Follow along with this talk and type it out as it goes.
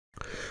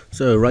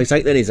So race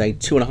 8 then is a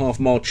 2.5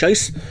 mile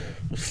chase.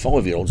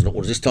 5-year-olds not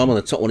what is this time. On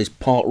the top one is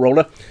Park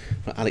Roller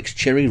for Alex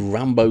Cherry,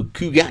 Rambo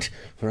Cugat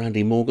for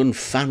Andy Morgan,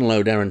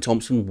 Fanlow Darren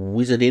Thompson,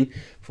 Wizard In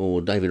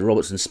for David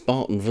Robertson,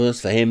 Spartan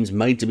Verse for Hems,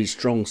 Made to be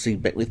Strong, C.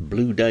 Beckwith,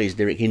 Blue Days,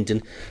 Derek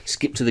Hinton,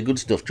 Skip to the Good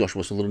Stuff,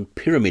 Joshua Sutherland,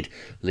 Pyramid,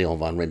 Leon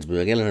Van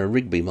Rensburg, Eleanor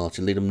Rigby,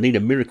 Martin Leadham, Need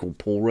a Miracle,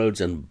 Paul Rhodes,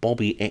 and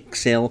Bobby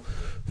XL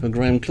for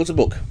Graham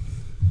Clutterbuck.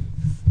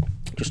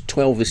 Just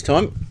 12 this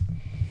time,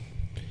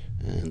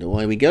 and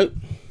away we go.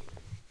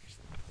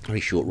 Very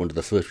short run to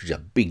the first, which is a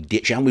big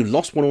ditch, and we've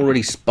lost one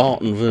already.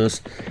 Spartan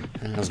Verse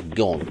has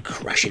gone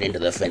crashing into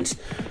the fence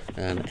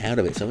and out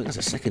of it. So I think that's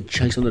a second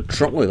chase on the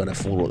trot. We've got a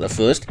fall at the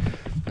first,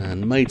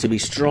 and Made to be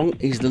Strong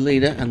is the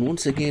leader, and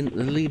once again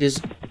the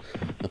leaders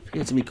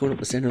appear to be coming up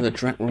the centre of the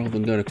track rather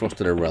than going across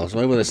to the rail. So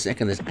over the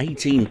second, there's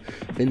 18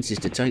 fences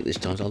to take this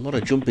time, so a lot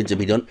of jumping to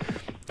be done,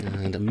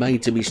 and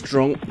Made to be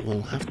Strong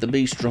will have to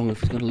be strong if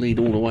he's got to lead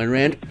all the way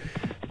around.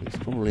 It's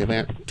probably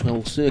about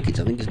 12 circuits,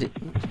 I think, isn't it?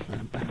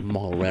 About a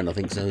mile round, I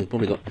think, so we've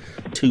probably got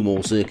 2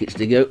 more circuits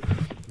to go.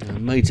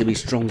 Made to be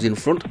Strong's in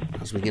front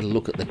as we get a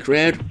look at the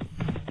crowd,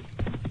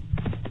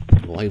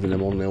 waving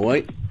them on their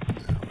way,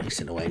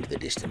 racing away into the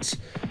distance.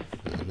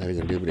 Now we're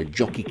going to do a bit of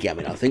jockey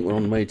cabbing. I think we're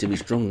on Made to be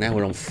Strong, now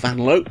we're on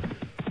Fanlow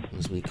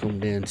as we come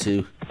down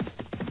to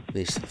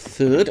this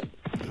third,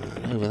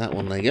 and over that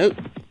one they go,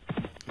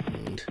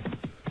 and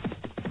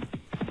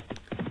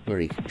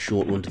very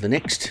short run to the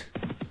next.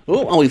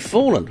 Oh, we've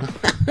fallen.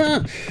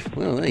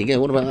 Well, there you go.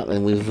 What about that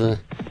then? We've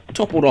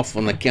toppled off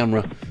on the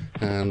camera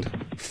and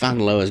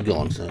Fanlow has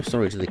gone. So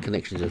sorry to the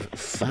connections of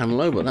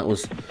Fanlow, but that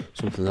was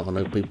something that I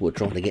know people were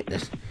trying to get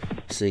to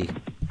see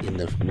in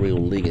the real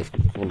league a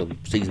couple of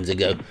seasons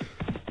ago.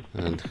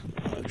 And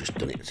I've just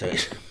done it. So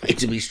it's Made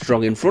to be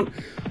Strong in front.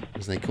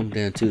 As they come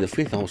down to the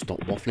fifth, I'll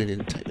stop waffling. It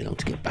didn't take me long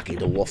to get back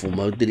into waffle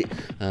mode, did it?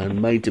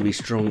 And Made to be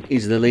Strong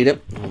is the leader.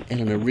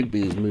 Eleanor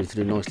Rigby has moved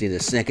through nicely in the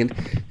second.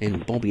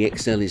 Then Bobby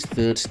XL is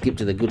third. Skip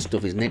to the Good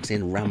Stuff is next.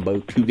 Then Rambo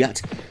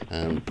Cugat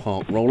and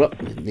Park Roller.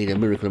 Need a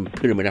Miracle and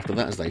Pyramid after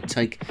that as they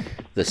take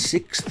the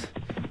sixth.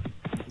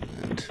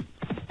 And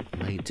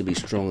Made to be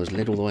Strong has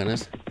led all the way, and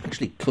has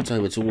actually cut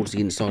over towards the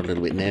inside a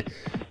little bit now.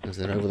 As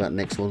they're over that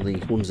next one,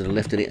 the ones that are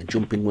left of it are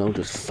jumping well.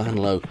 Just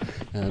Fanlow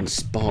and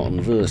Spartan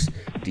Verse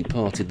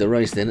departed the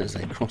race then as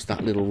they crossed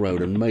that little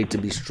road, and Made to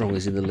be Strong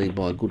is in the lead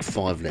by a good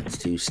 5 lengths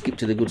to Skip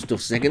to the Good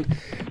Stuff second.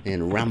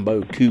 Then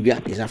Rambo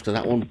Cugat is after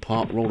that one,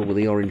 Park Roller with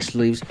the orange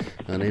sleeves,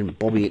 and then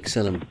Bobby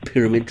XL and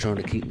Pyramid trying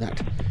to keep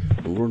that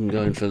run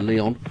going for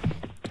Leon.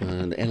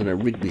 And Eleanor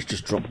Rigby's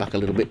just dropped back a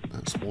little bit.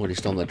 That's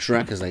widest on the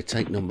track as they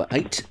take number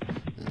 8.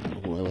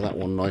 All over that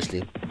one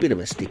nicely. A bit of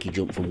a sticky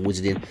jump from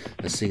Wizard In.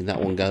 Let's see that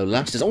one go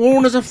last.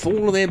 There's a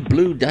fall there.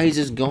 Blue Days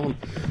has gone.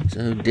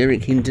 So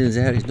Derek Hinton's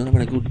out. He's not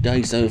having a good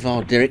day so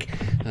far, Derek.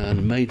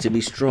 And Made to be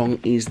Strong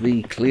is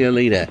the clear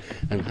leader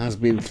and has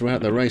been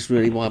throughout the race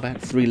really by about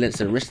 3 lengths.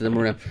 The rest of them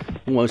are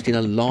almost in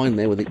a line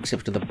there with the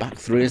exception of the back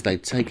 3 as they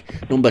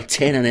take number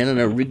 10, and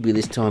Eleanor Rigby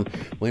this time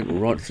went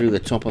right through the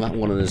top of that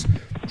one and has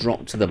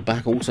dropped to the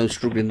back. Also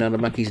struggling down the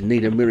back is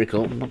Need a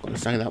Miracle. I'm not going to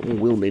say that one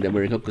will need a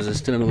miracle because there's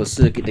still another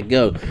circuit to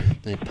go.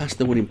 They passed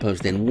the winning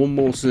post then, one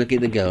more circuit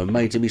to go, and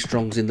Made to be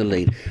Strong's in the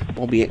lead.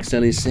 Bobby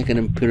XL is second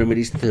and Pyramid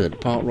is third.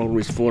 Park Roller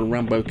is 4 and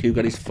Rambo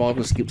Cugat is 5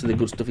 and Skip to the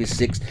Good Stuff is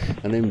 6,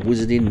 and then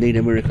Wizard In, Need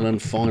a Miracle,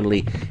 and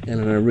finally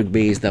Eleanor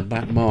Rigby is the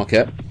back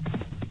marker.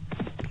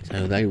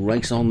 So they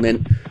race on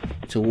then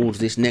towards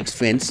this next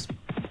fence.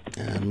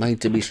 Made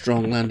to be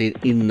Strong landed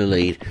in the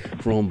lead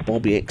from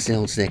Bobby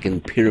XL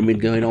second. Pyramid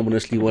going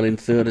ominously well in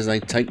third as they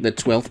take the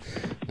 12th.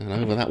 And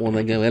over that one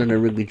they go. Eleanor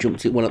Rigby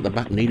jumped it well at the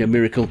back. Need a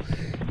Miracle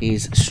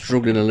is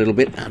struggling a little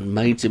bit, and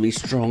Made to be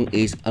Strong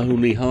is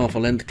only half a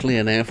length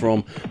clear now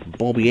from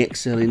Bobby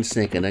XL in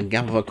second. A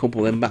gap of a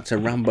couple then back to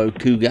Rambo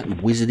Cugat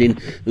and Wizard In,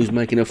 who's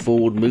making a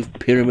forward move.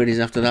 Pyramid is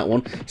after that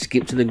one.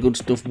 Skip to the Good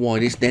Stuff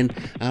widest. Then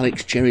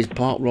Alex Cherry's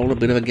Park Roller, a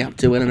bit of a gap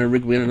to Eleanor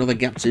Rigby and another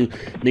gap to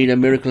Need a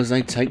Miracle as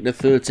they take the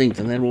 13th.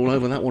 And they're all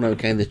over that one.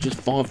 Okay, there's just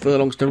 5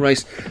 furlongs to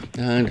race,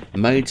 and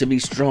Made to be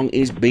Strong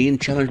is being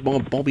challenged by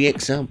Bobby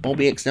XL.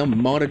 Bobby XL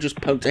might have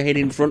just poked ahead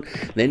in front.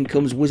 Then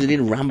comes Wizard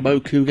In, Rambo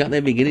Cugat.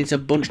 They're beginning to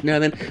bunch now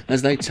then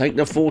as they take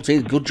the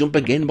 14th. Good jump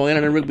again by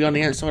Eleanor Rigby on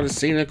the outside of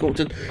Cena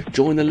Coulton.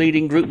 Join the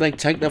leading group. They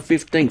take the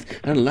 15th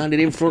and landed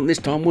in front this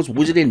time was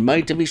Wizard In.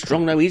 Made to be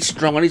Strong now. He's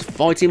strong and he's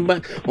fighting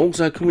back.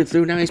 Also coming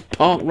through now is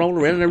Park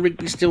Roller. Eleanor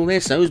Rigby still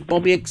there. So is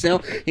Bobby XL.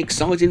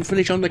 Exciting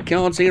finish on the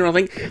cards here, I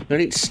think.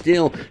 But it's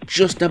still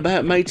just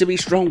about Made to be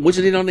Strong.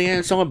 Wizard In on the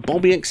outside.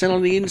 Bobby XL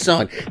on the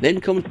inside.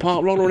 Then comes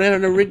Park Roller and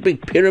Eleanor Rigby.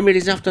 Pyramid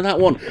is after that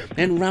one.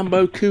 Then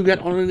Rambo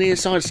Cugat on the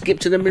inside. Skip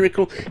to the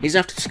Miracle is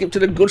after Skip to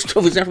the Good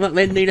Stuff is after that.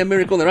 Then Need a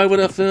Miracle. They're over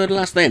the third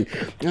last then.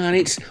 And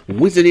it's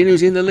Wizard In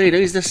who's in the lead.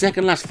 He's the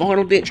second last.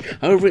 Final ditch.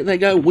 Over it they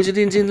go. Wizard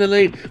In's in the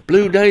lead.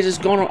 Blue Days has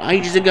gone on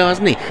ages ago,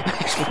 hasn't he?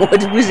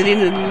 It's Wizard In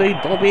the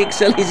lead. Bobby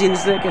XL is in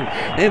second.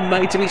 Then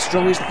Made to be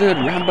Strong is third.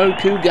 Rambo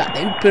Cugat.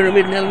 Then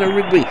Pyramid and Eleanor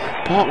Rigby.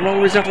 Park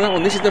Rollers after that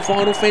one. This is the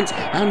final fence,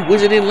 and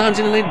Wizarding lands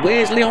in the lead.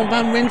 Where's Leon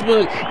van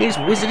Rensburg? It's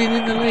Wizarding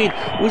in the lead.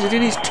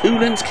 Wizarding is 2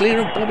 lengths clear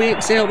of Bobby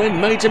XL,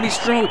 then Made to Be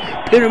Strong.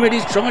 Pyramid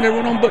is trying to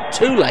run on, but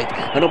too late,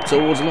 and up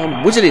towards the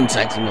line. Wizarding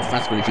takes on the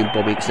fast finishing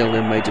Bobby XL,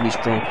 then Made to Be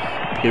Strong.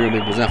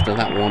 Pyramid was after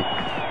that one,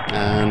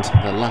 and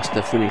the last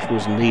to finish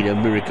was Need a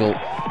Miracle.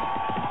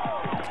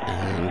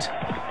 And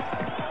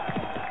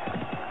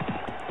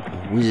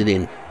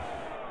Wizarding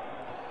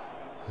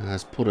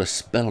has put a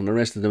spell on the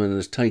rest of them and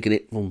has taken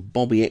it from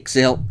Bobby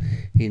XL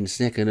in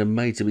second and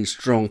Made to Be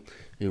Strong,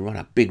 who ran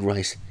a big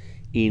race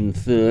in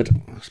third.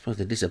 I suppose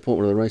the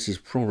disappointment of the race is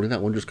probably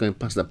that one just going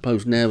past the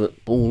post now,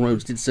 but Paul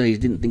Rhodes did say he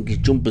didn't think his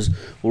jumpers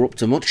were up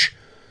to much.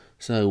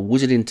 So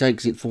Wizarding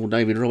takes it for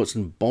David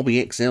Robertson,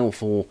 Bobby XL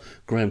for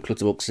Graham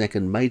Clutterbuck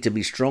second, Made to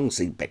Be Strong,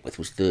 Steve Beckwith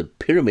was third,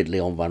 Pyramid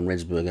Leon van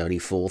Rensburg only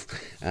fourth,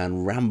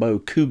 and Rambo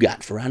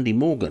Cougat for Andy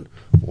Morgan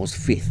was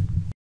fifth.